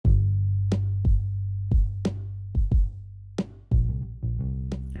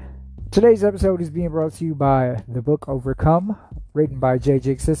Today's episode is being brought to you by the book Overcome, written by J.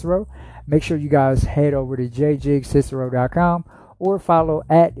 Jig Cicero. Make sure you guys head over to jjigcicero.com or follow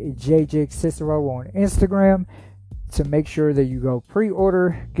at jjigcicero on Instagram to make sure that you go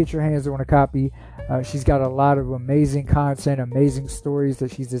pre-order, get your hands on a copy. She's got a lot of amazing content, amazing stories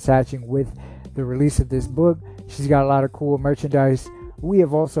that she's attaching with the release of this book. She's got a lot of cool merchandise. We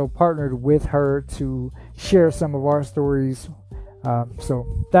have also partnered with her to share some of our stories. So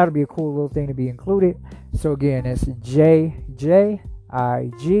that'll be a cool little thing to be included. So again, it's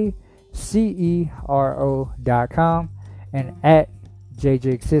jjigcicero.com and at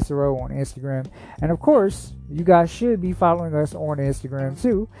jjigcicero on Instagram. And of course, you guys should be following us on Instagram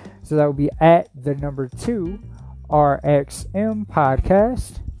too. So that would be at the number 2 RXM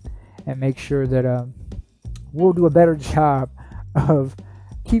podcast. And make sure that we'll do a better job of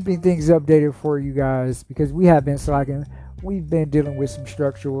keeping things updated for you guys, because we have been slacking. We've been dealing with some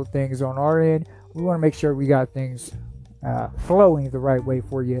structural things on our end. We want to make sure we got things flowing the right way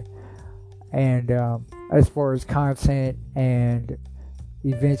for you. And as far as content and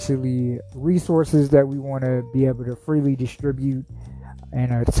eventually resources that we want to be able to freely distribute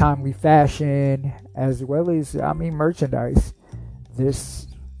in a timely fashion, as well as, merchandise. This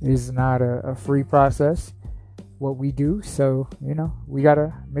is not a free process, what we do. So, we got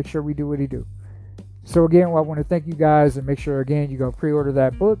to make sure we do what we do. So again, I want to thank you guys, and make sure again you go pre-order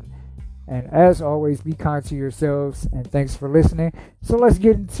that book. And as always, be kind to yourselves, and thanks for listening. So let's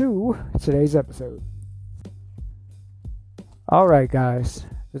get into today's episode. Alright guys,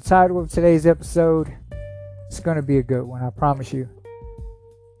 the title of today's episode is going to be a good one, I promise you.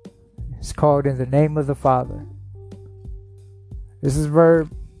 It's called In the Name of the Father. This is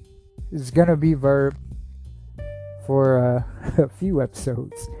verb. It's going to be verb for a few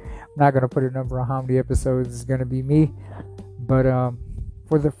episodes. I'm not going to put a number on how many episodes it's going to be me, but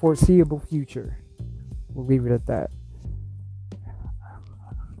for the foreseeable future, we'll leave it at that.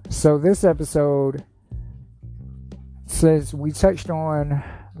 So this episode, since we touched on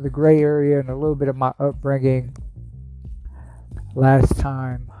the gray area and a little bit of my upbringing last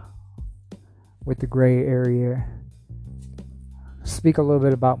time with the gray area, speak a little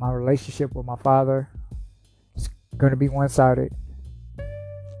bit about my relationship with my father. It's going to be one-sided.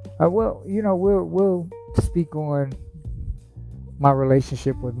 We'll speak on my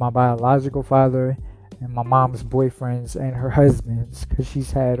relationship with my biological father and my mom's boyfriends and her husbands, because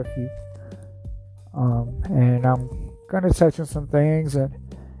she's had a few. And I'm going to touch on some things and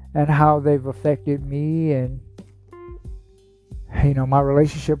how they've affected me, and, my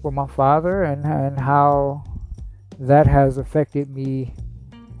relationship with my father and how that has affected me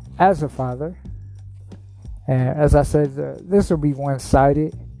as a father. And as I said, this will be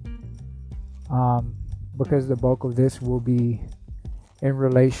one-sided. Because the bulk of this will be in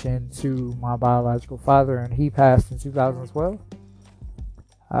relation to my biological father, and he passed in 2012.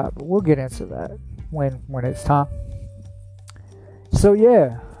 But we'll get into that when it's time. So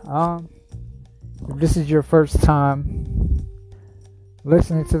yeah, if this is your first time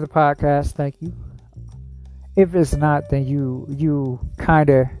listening to the podcast, thank you. If it's not, then you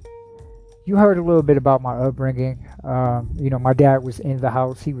heard a little bit about my upbringing. My dad was in the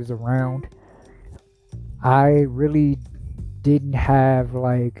house, he was around. I really didn't have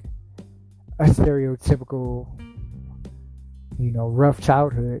like a stereotypical, rough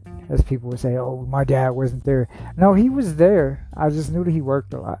childhood, as people would say. Oh, my dad wasn't there. No, he was there. I just knew that he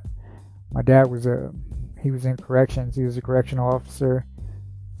worked a lot. My dad was he was in corrections. He was a correctional officer.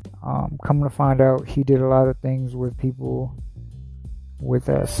 Coming to find out, he did a lot of things with people with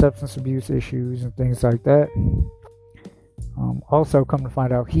substance abuse issues and things like that. Also, come to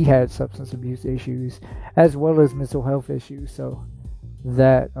find out, he had substance abuse issues as well as mental health issues. So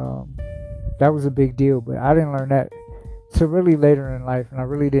that was a big deal. But I didn't learn that till really later in life, and I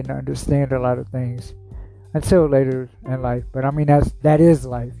really didn't understand a lot of things until later in life. But that is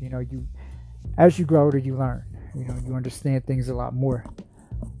life. You as you grow older, you learn. You understand things a lot more.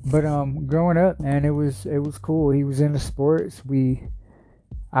 But growing up, man, it was cool. He was into sports. He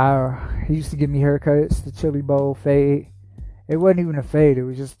used to give me haircuts, the Chili Bowl fade. It wasn't even a fade, it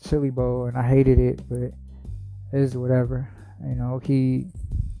was just a Chili Bowl, and I hated it, but it is whatever. He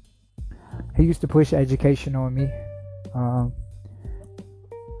used to push education on me.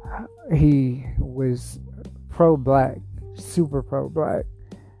 He was pro-black, super pro-black.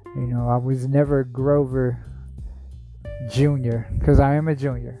 I was never Grover Jr., because I am a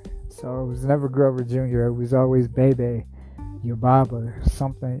junior. So I was never Grover Jr. It was always Bebe, your Baba,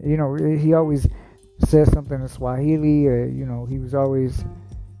 something. He always said something in Swahili, or he was always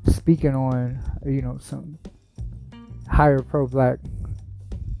speaking on some higher pro-black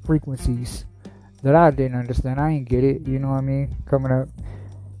frequencies that I didn't understand. I didn't get it, you know what I mean? Coming up,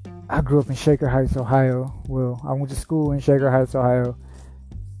 I grew up in Shaker Heights, Ohio. Well, I went to school in Shaker Heights, Ohio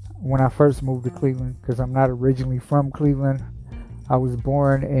when I first moved to Cleveland, because I'm not originally from Cleveland. I was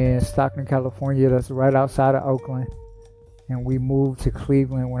born in Stockton, California. That's right outside of Oakland. And we moved to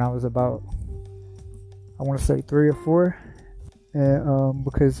Cleveland when I was about, I want to say 3 or 4. And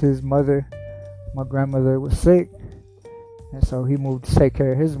because his mother, my grandmother, was sick. And so he moved to take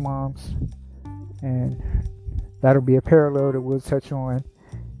care of his mom's. And that'll be a parallel that we'll touch on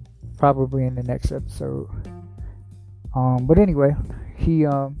probably in the next episode. But anyway, he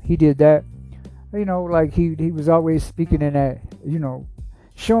did that. You know, like he was always speaking in that, you know,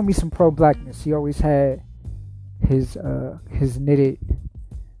 showing me some pro-blackness. He always had his knitted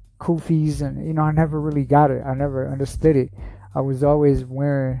kufis, and you know, I never really got it. I never understood it. I was always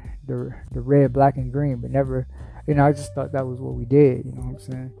wearing the red, black, and green, but never, you know, I just thought that was what we did. You know what I'm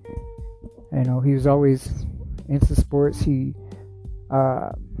saying? You know, he was always into sports. He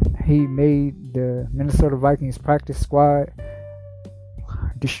made the Minnesota Vikings practice squad,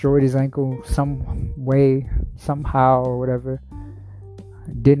 destroyed his ankle some way, somehow, or whatever.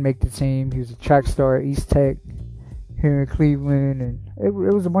 Didn't make the team. He was a track star at East Tech here in Cleveland, and it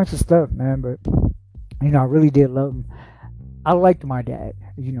was a bunch of stuff, man. But you know, I really did love him. I liked my dad.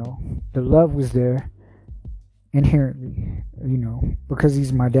 You know, the love was there inherently. You know, because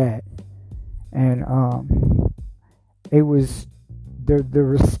he's my dad, and it was the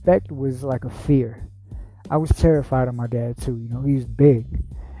respect was like a fear. I was terrified of my dad too. You know, he's big.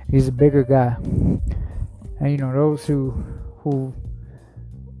 He's a bigger guy, and you know, those who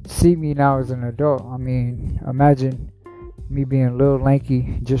see me now as an adult, I mean, imagine me being little,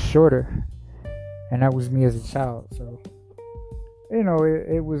 lanky, just shorter, and that was me as a child. So, you know,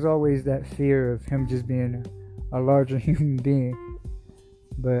 it was always that fear of him just being a larger human being.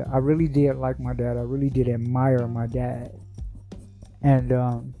 But I really did like my dad. I really did admire my dad. And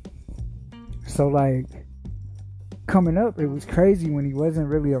so like coming up, it was crazy when he wasn't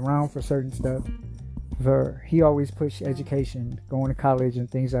really around for certain stuff. He always pushed education, going to college and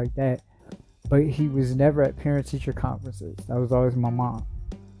things like that. But he was never at parent-teacher conferences. That was always my mom.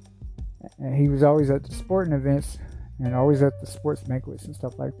 And he was always at the sporting events and always at the sports banquets and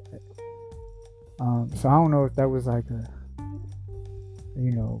stuff like that. So I don't know if that was like a,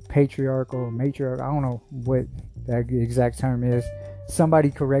 you know, patriarchal, matriarchal. I don't know what that exact term is. Somebody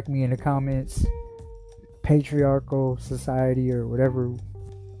correct me in the comments. Patriarchal society or whatever,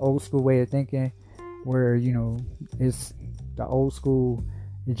 old school way of thinking, where, you know, it's the old school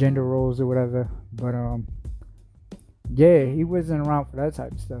gender roles or whatever. But yeah, he wasn't around for that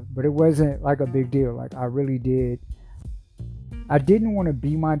type of stuff. But it wasn't like a big deal. Like I didn't want to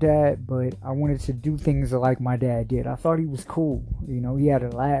be my dad, but I wanted to do things like my dad did. I thought he was cool. You know, he had a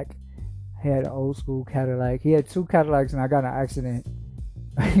lack. He had an old school Cadillac. He had 2 Cadillacs, and I got in an accident.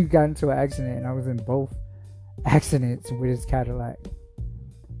 He got into an accident, and I was in both accidents with his Cadillac.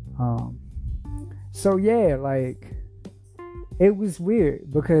 So yeah, like, it was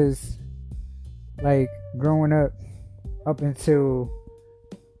weird because, like, growing up until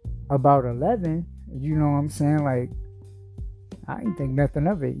about 11, you know what I'm saying? Like, I didn't think nothing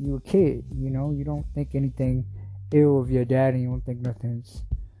of it. You a kid, you know? You don't think anything ill of your dad, and you don't think nothing's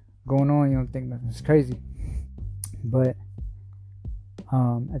going on. You don't think nothing's crazy. But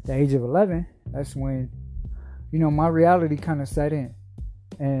at the age of 11, that's when, you know, my reality kind of set in.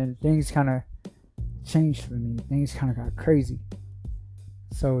 And things kind of changed for me. Things kind of got crazy.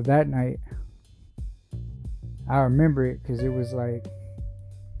 So that night, I remember it because it was like,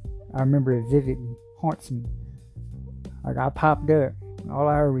 I remember it vividly. Haunts me. Like, I popped up. All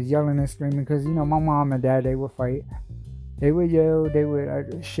I heard was yelling and screaming because, you know, my mom and dad, they would fight. They would yell.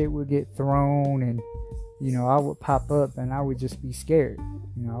 Shit would get thrown. And, you know, I would pop up and I would just be scared.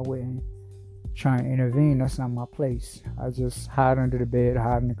 You know, I wouldn't try and intervene. That's not my place. I just hide under the bed,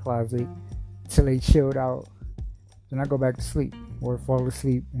 hide in the closet till they chilled out. Then I go back to sleep or fall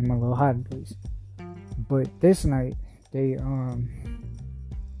asleep in my little hiding place. But this night, they, you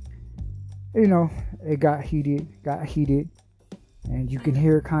know, it got heated, and you can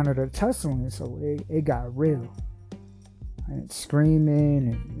hear kind of the tussling, so it got real. And screaming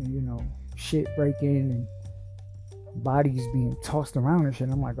and, you know, shit breaking and bodies being tossed around and shit.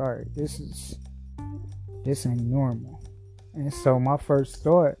 I'm like, all right, this ain't normal. And so my first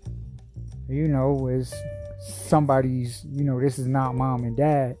thought, you know, was somebody's, you know, this is not mom and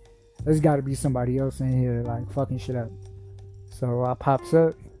dad. There's got to be somebody else in here, like, fucking shit up. So I pops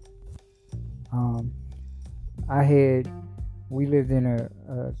up. We lived in a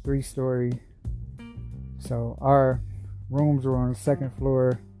 3-story, so our rooms were on the second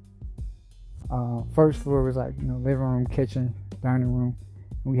floor, First floor was like, living room, kitchen, dining room,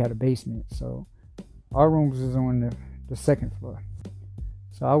 and we had a basement. So our rooms was on the second floor.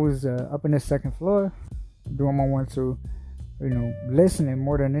 So I was up in the second floor doing my 1-2, listening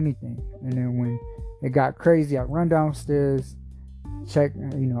more than anything. And then when it got crazy, I'd run downstairs, check,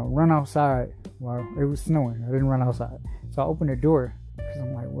 run outside while it was snowing. I didn't run outside. So I opened the door because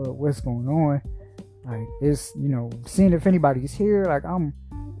I'm like, well, what's going on? Like, it's, seeing if anybody's here. Like, I'm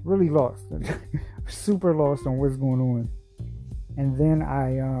really lost. Super lost on what's going on. And then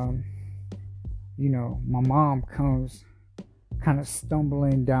my mom comes kind of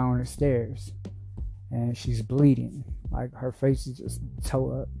stumbling down the stairs. And she's bleeding. Like, her face is just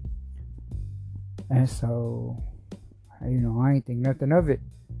toe up. And so, I ain't think nothing of it.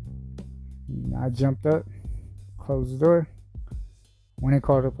 I jumped up, closed the door, went and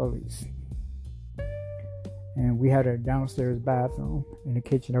called the police. And we had a downstairs bathroom in the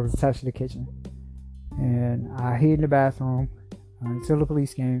kitchen that was attached to the kitchen. And I hid in the bathroom until the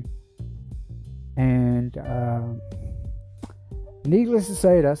police came. And needless to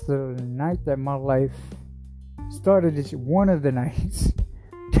say, that's the night that my life started to one of the nights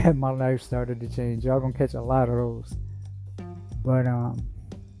that my life started to change. Y'all gonna catch a lot of those. But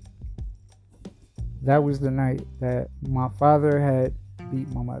that was the night that my father had beat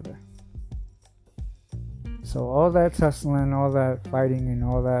my mother. So all that tussling, all that fighting and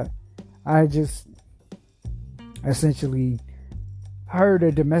all that, I just essentially heard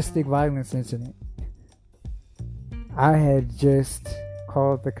a domestic violence incident. I had just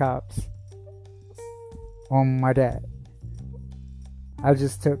called the cops on my dad. I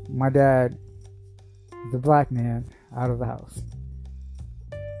just took my dad, the black man, out of the house.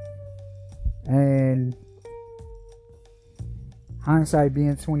 And hindsight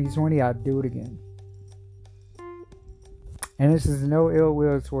being 2020, I'd do it again. And this is no ill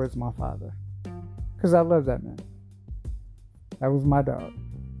will towards my father, because I love that man. That was my dog.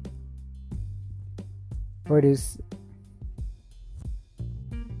 But it's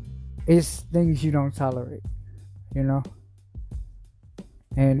things you don't tolerate,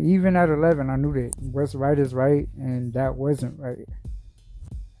 And even at 11, I knew that what's right is right, and that wasn't right.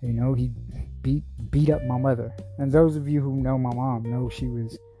 He beat up my mother. And those of you who know my mom know she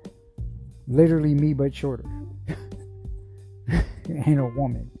was literally me but shorter. And a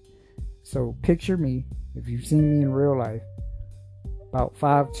woman. So picture me, if you've seen me in real life, about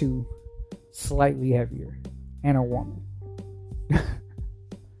 5'2", slightly heavier, and a woman.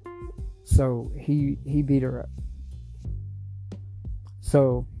 So he beat her up.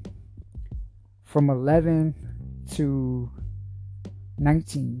 So from 11 to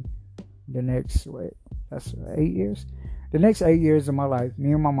 19, the next, that's 8 years? The next 8 years of my life,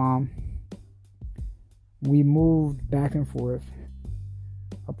 me and my mom, we moved back and forth.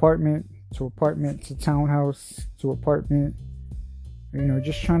 Apartment to townhouse to apartment.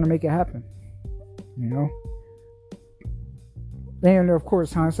 Just trying to make it happen. And of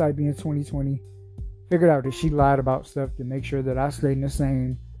course, hindsight being 2020, figured out that she lied about stuff to make sure that I stayed in the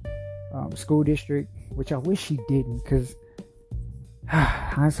same school district, which I wish she didn't, because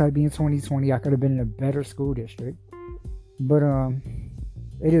hindsight being 2020, I could have been in a better school district. But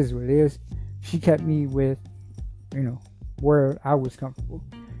it is what it is. She kept me with, where I was comfortable.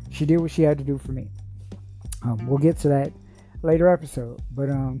 She did what she had to do for me. We'll get to that later episode, but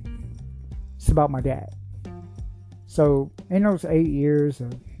it's about my dad. So in those 8 years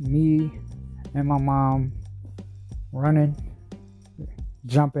of me and my mom running,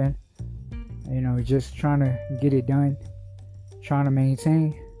 jumping, just trying to get it done, trying to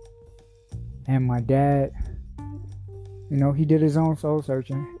maintain, and my dad, he did his own soul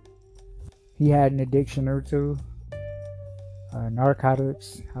searching. He had an addiction or two,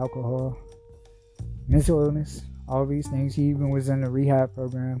 narcotics, alcohol, mental illness, all these things. He even was in a rehab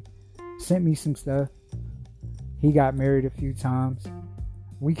program, sent me some stuff. He got married a few times.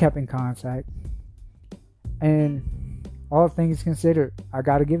 We kept in contact. And all things considered, I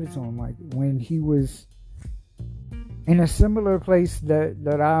got to give it to him. Like, when he was in a similar place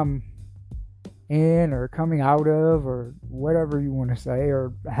that I'm in or coming out of, or whatever you want to say,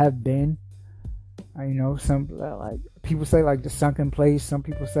 or have been, some, like, people say like the sunken place, some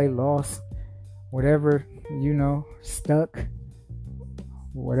people say lost, whatever, stuck,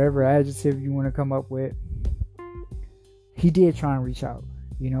 whatever adjective you want to come up with. He did try and reach out.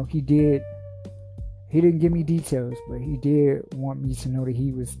 He didn't give me details, but he did want me to know that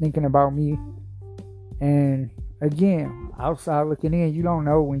he was thinking about me. And again, outside looking in, you don't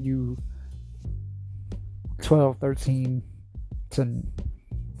know when you 12, 13 to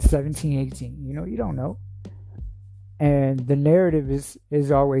 17, 18, you don't know. And the narrative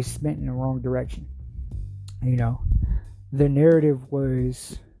is always spent in the wrong direction. You know, the narrative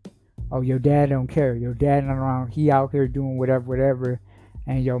was, oh, your dad don't care. Your dad not around. He out here doing whatever.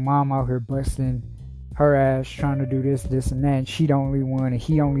 And your mom out here busting her ass trying to do this, and that. And she the only one. And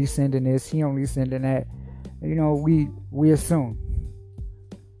he only sending this. He only sending that. You know, we assume.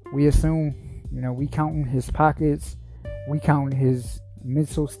 We assume, you know, we counting his pockets. We counting his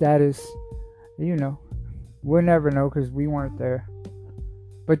mental status. You know, we'll never know because we weren't there.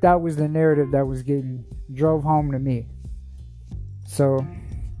 But that was the narrative that was getting drove home to me. So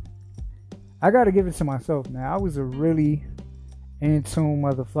I gotta give it to myself, man. I was a really in tune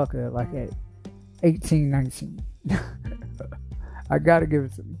motherfucker like at 18, 19. I gotta give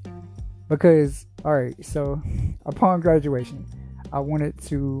it to me. Because, alright, so upon graduation,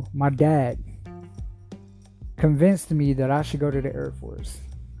 my dad convinced me that I should go to the Air Force.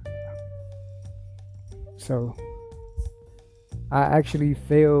 So I actually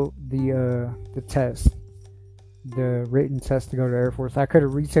failed the test, the written test to go to the Air Force. I could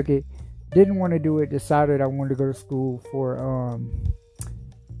have retook it, didn't want to do it, decided I wanted to go to school for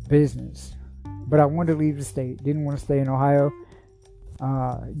business. But I wanted to leave the state, didn't want to stay in Ohio.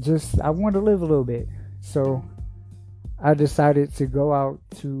 I wanted to live a little bit. So I decided to go out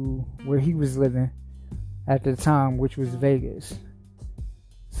to where he was living at the time, which was Vegas.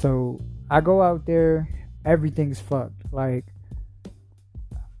 So I go out there, everything's fucked. Like,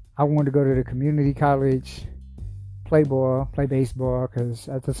 I wanted to go to the community college, play baseball, because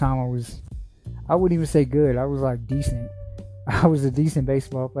at the time I wouldn't even say good, I was like decent. I was a decent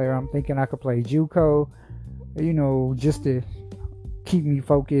baseball player. I'm thinking I could play JUCO, you know, just to keep me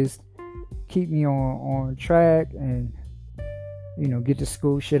focused, keep me on track, and, you know, get the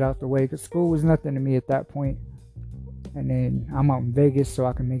school shit out the way, because school was nothing to me at that point. And then I'm out in Vegas so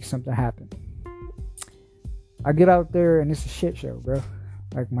I can make something happen. I get out there and it's a shit show, bro.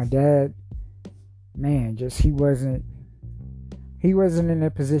 Like, my dad, man, just he wasn't in a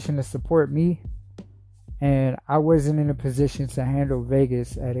position to support me, and I wasn't in a position to handle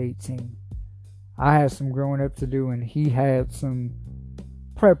Vegas at 18. I had some growing up to do, and he had some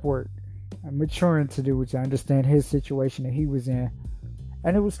prep work and maturing to do, which I understand his situation that he was in.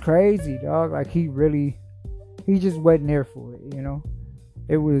 And it was crazy, dog. Like, he just wasn't there for it, you know?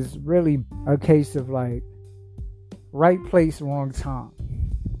 It was really a case of, like, right place, wrong time.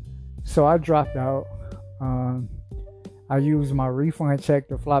 So I dropped out. I used my refund check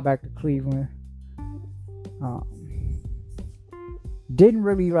to fly back to Cleveland. Didn't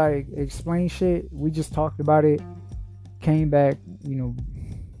really like explain shit. We just talked about it. Came back, you know,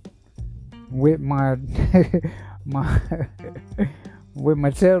 with my with my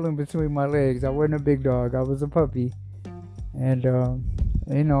tail in between my legs. I wasn't a big dog. I was a puppy. And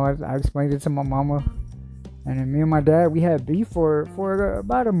you know, I explained it to my mama. And then me and my dad, we had beef for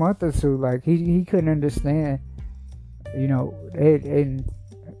about a month or two. Like, he couldn't understand. You know,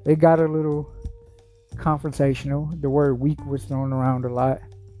 it got a little confrontational. The word weak was thrown around a lot.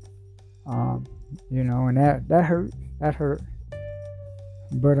 You know, and that hurt. That hurt.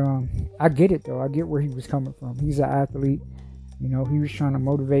 But I get it though. I get where he was coming from. He's an athlete. You know, he was trying to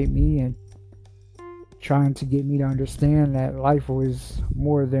motivate me and trying to get me to understand that life was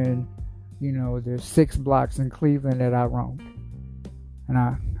more than, you know, there's 6 blocks in Cleveland that I roamed. And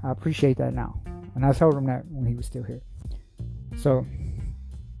I appreciate that now. And I told him that when he was still here. So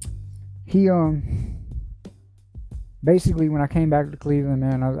he basically, when I came back to Cleveland,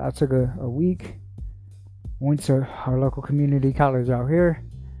 man, I took a week, went to our local community college out here,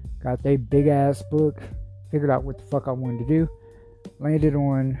 got their big ass book, figured out what the fuck I wanted to do, landed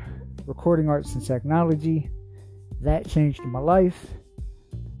on recording arts and technology. That changed my life.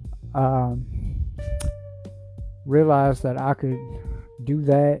 Realized that I could do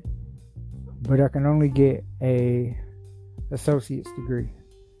that, but I can only get a associate's degree.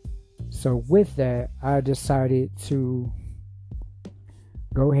 So with that, I decided to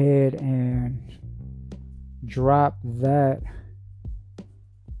go ahead and drop the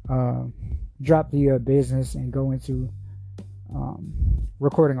business and go into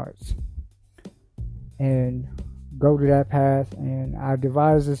recording arts and go to that path. And I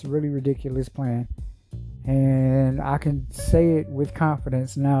devised this really ridiculous plan, and I can say it with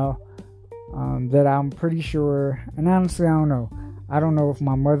confidence now, that I'm pretty sure, and honestly I don't know if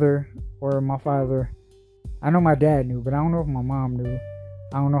my mother or my father, I know my dad knew, but I don't know if my mom knew.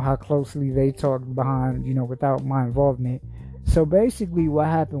 I don't know how closely they talked behind, you know, without my involvement. So basically what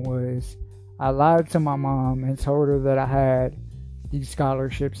happened was I lied to my mom and told her that I had these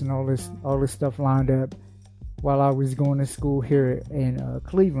scholarships and all this stuff lined up while I was going to school here in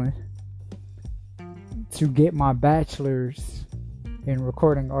Cleveland. to get my bachelor's in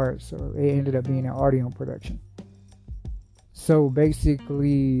recording arts. So it ended up being an audio production. So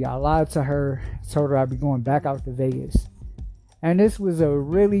basically, I lied to her, told her I'd be going back out to Vegas. And this was a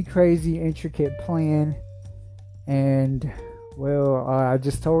really crazy, intricate plan. And, well, I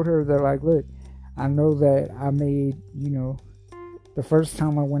just told her that, like, look, I know that I made, the first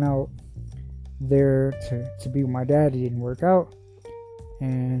time I went out there to be with my dad, it didn't work out.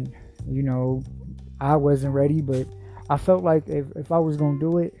 And, I wasn't ready, but I felt like if I was going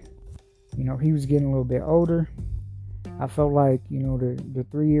to do it, he was getting a little bit older. I felt like, the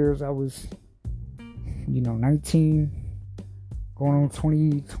 3 years I was, 19, going on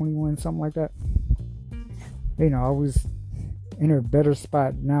 20, 21, something like that. I was in a better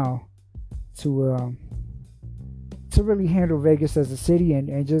spot now to really handle Vegas as a city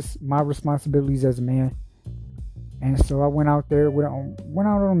and just my responsibilities as a man. And so I went out there, went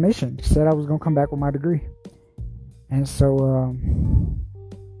out on a mission. Said I was going to come back with my degree. And so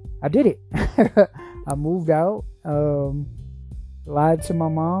I did it. I moved out, lied to my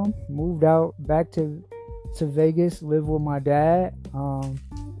mom, moved out back to Vegas, lived with my dad.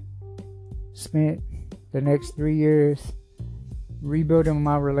 Spent the next 3 years rebuilding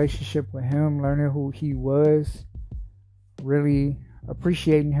my relationship with him, learning who he was, really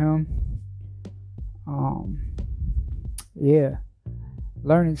appreciating him.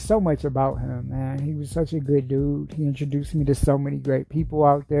 Learning so much about him, man. He was such a good dude. He introduced me to so many great people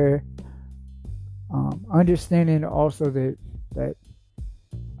out there. Understanding also that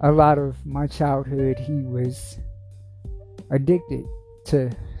a lot of my childhood, he was addicted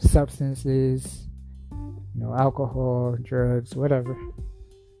to substances, alcohol, drugs, whatever,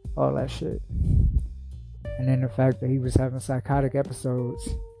 all that shit. And then the fact that he was having psychotic episodes,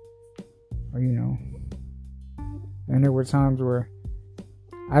 and there were times where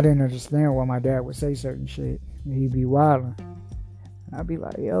I didn't understand why my dad would say certain shit. He'd be wilding. I'd be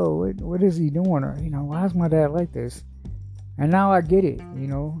like, yo, what is he doing? Or, why is my dad like this? And now I get it.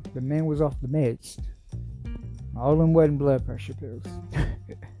 The man was off the meds. All them wasn't blood pressure pills.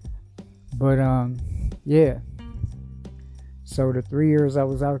 But, yeah. So the 3 years I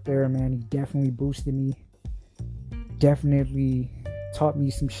was out there, man, he definitely boosted me. Definitely taught me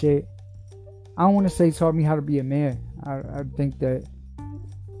some shit. I don't want to say taught me how to be a man. I think that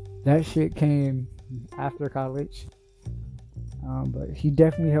shit came after college. But he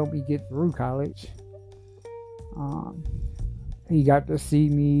definitely helped me get through college. He got to see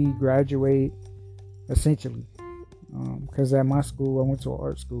me graduate, essentially. Because at my school, I went to an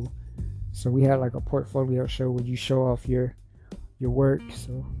art school. So we had like a portfolio show where you show off your work.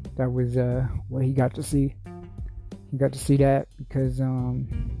 So that was what he got to see. He got to see that because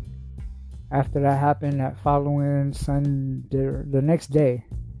after that happened, that following Sunday, the next day,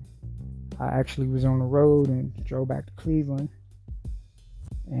 I actually was on the road and drove back to Cleveland.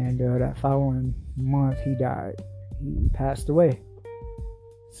 And that following month, he died. He passed away.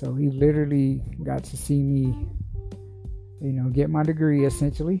 So he literally got to see me, get my degree,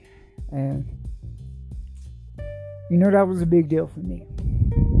 essentially. And, that was a big deal for me.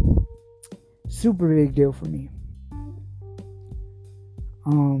 Super big deal for me.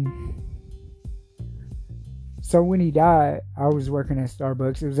 So when he died, I was working at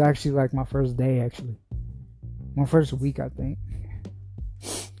Starbucks. It was actually like my first day, actually. My first week, I think.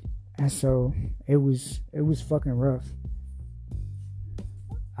 And so it was fucking rough.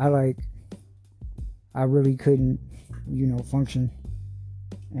 I really couldn't, function.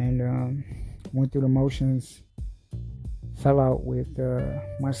 And went through the motions. Fell out with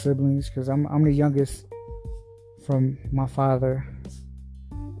my siblings because I'm the youngest from my father,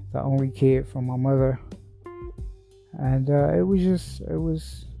 the only kid from my mother. And it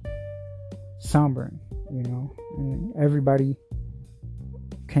was sombering, and everybody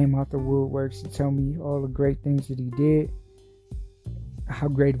came out the woodworks to tell me all the great things that he did, how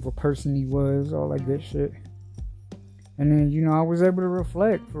great of a person he was, all that good shit. And then, I was able to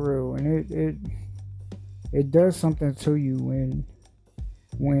reflect for real, and it does something to you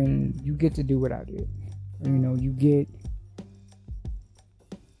when you get to do what I did.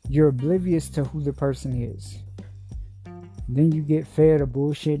 You're oblivious to who the person is. Then you get fed a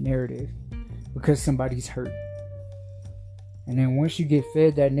bullshit narrative because somebody's hurt. And then once you get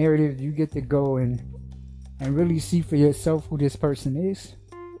fed that narrative, you get to go and really see for yourself who this person is.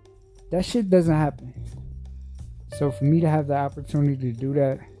 That shit doesn't happen. So for me to have the opportunity to do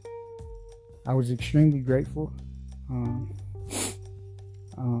that, I was extremely grateful.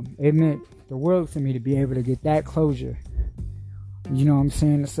 It meant the world to me to be able to get that closure. You know what I'm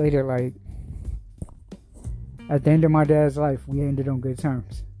saying? To say that, like, at the end of my dad's life, we ended on good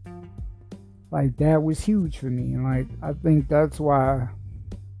terms. like that was huge for me. And like I think that's why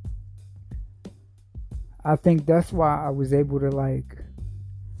I was able to like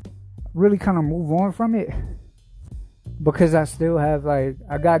really kind of move on from it, because I still have like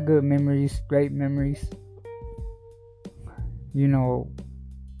I got good memories, great memories. You know,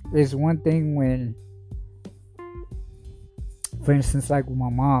 it's one thing when, for instance, like with my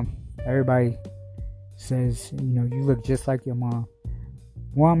mom, everybody says, you know, you look just like your mom.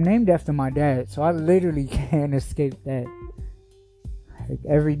 Well, I'm named after my dad, so I literally can't escape that. Like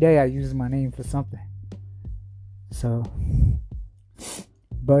every day I use my name for something. So,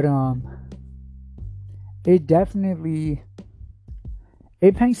 but it definitely,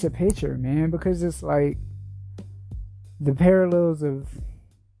 it paints a picture, man, because it's like the parallels of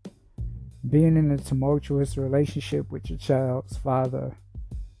being in a tumultuous relationship with your child's mother.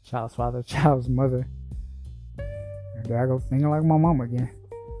 There I go thinking like my mom again.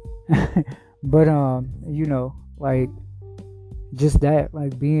 But you know, like just that,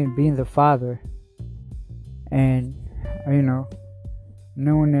 like being the father, and you know,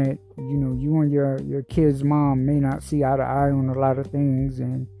 knowing that, you know, you and your kid's mom may not see eye to eye on a lot of things,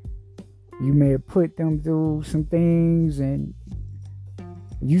 and you may have put them through some things, and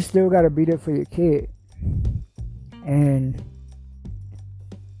you still got to be there for your kid. And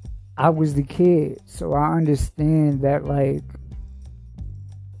I was the kid, so I understand that, like,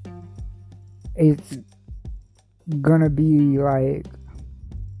 it's gonna be like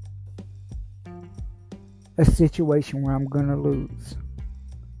a situation where I'm gonna lose.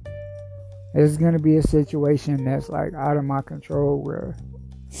 It's gonna be a situation that's like out of my control, where,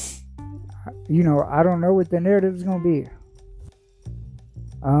 you know, I don't know what the narrative is gonna be.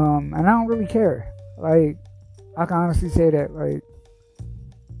 And I don't really care. Like, I can honestly say that, like,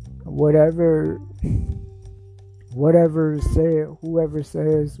 whoever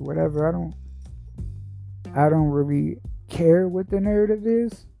says whatever, I don't really care what the narrative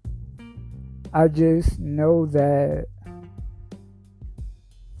is. I just know that,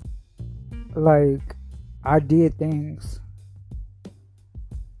 like, I did things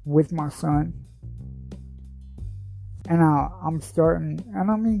with my son, and I'm starting,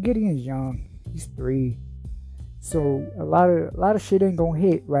 and I mean, Gideon's young, he's 3, so a lot of shit ain't gonna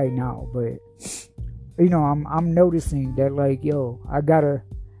hit right now, but you know, I'm noticing that, like, yo, I gotta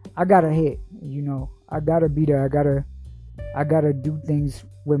hit, you know, I gotta be there, I gotta do things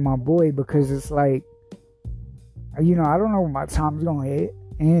with my boy, because it's like, you know, I don't know when my time's gonna hit,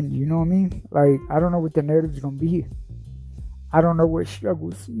 and you know what I mean, like, I don't know what the narrative's gonna be. I don't know what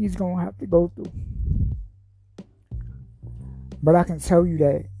struggles he's gonna have to go through. But I can tell you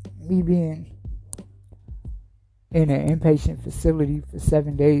that me being in an inpatient facility for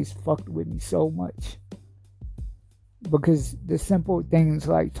 7 days fucked with me so much. Because the simple things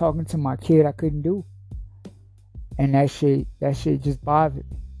like talking to my kid I couldn't do. And that shit just bothered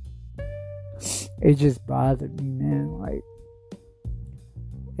me. It just bothered me, man. Like,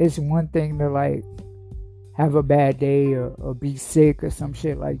 it's one thing to, like, have a bad day or be sick or some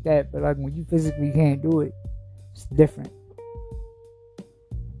shit like that. But, like, when you physically can't do it, it's different.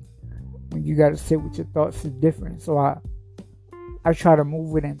 When you gotta sit with your thoughts, it's different. So I try to move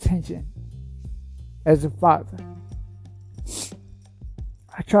with intention as a father.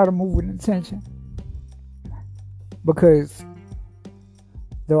 I try to move with intention, because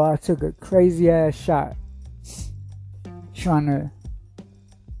though I took a crazy ass shot trying to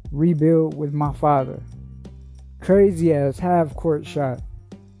rebuild with my father, crazy ass half court shot,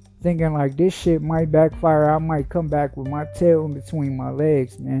 thinking like this shit might backfire, I might come back with my tail in between my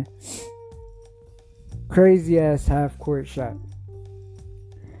legs, man. Crazy ass half court shot.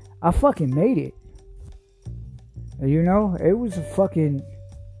 I fucking made it. You know, it was a fucking,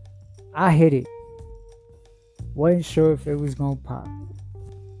 I hit it. Wasn't sure if it was gonna pop,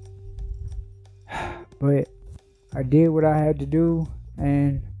 but I did what I had to do,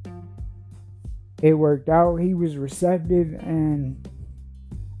 and it worked out. He was receptive, and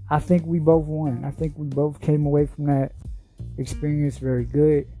I think we both won. I think we both came away from that experience very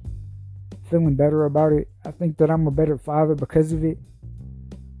good, feeling better about it. I think that I'm a better father because of it.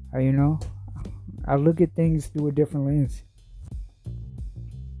 You know, I look at things through a different lens.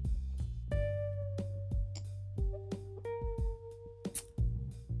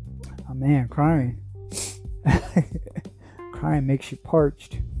 Oh man, crying. Crying makes you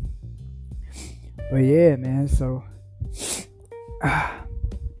parched. But yeah, man, so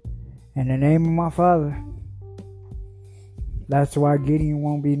in the name of my father, that's why Gideon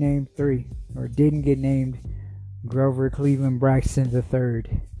won't be named 3, or didn't get named Grover Cleveland Braxton III.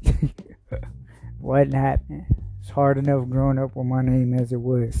 Wasn't happening. It's hard enough growing up with my name as it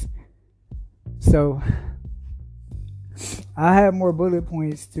was. So I have more bullet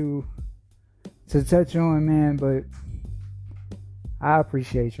points to touch on, man, but I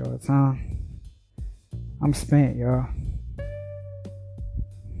appreciate y'all time. I'm spent, y'all.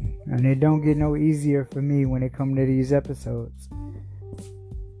 And it don't get no easier for me when it comes to these episodes.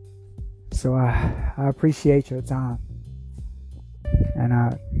 So I appreciate your time. And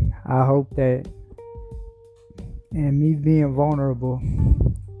I hope that and me being vulnerable,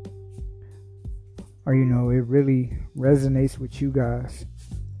 or it really resonates with you guys.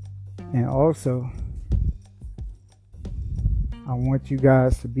 And also, I want you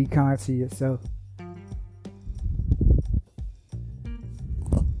guys to be kind to yourself.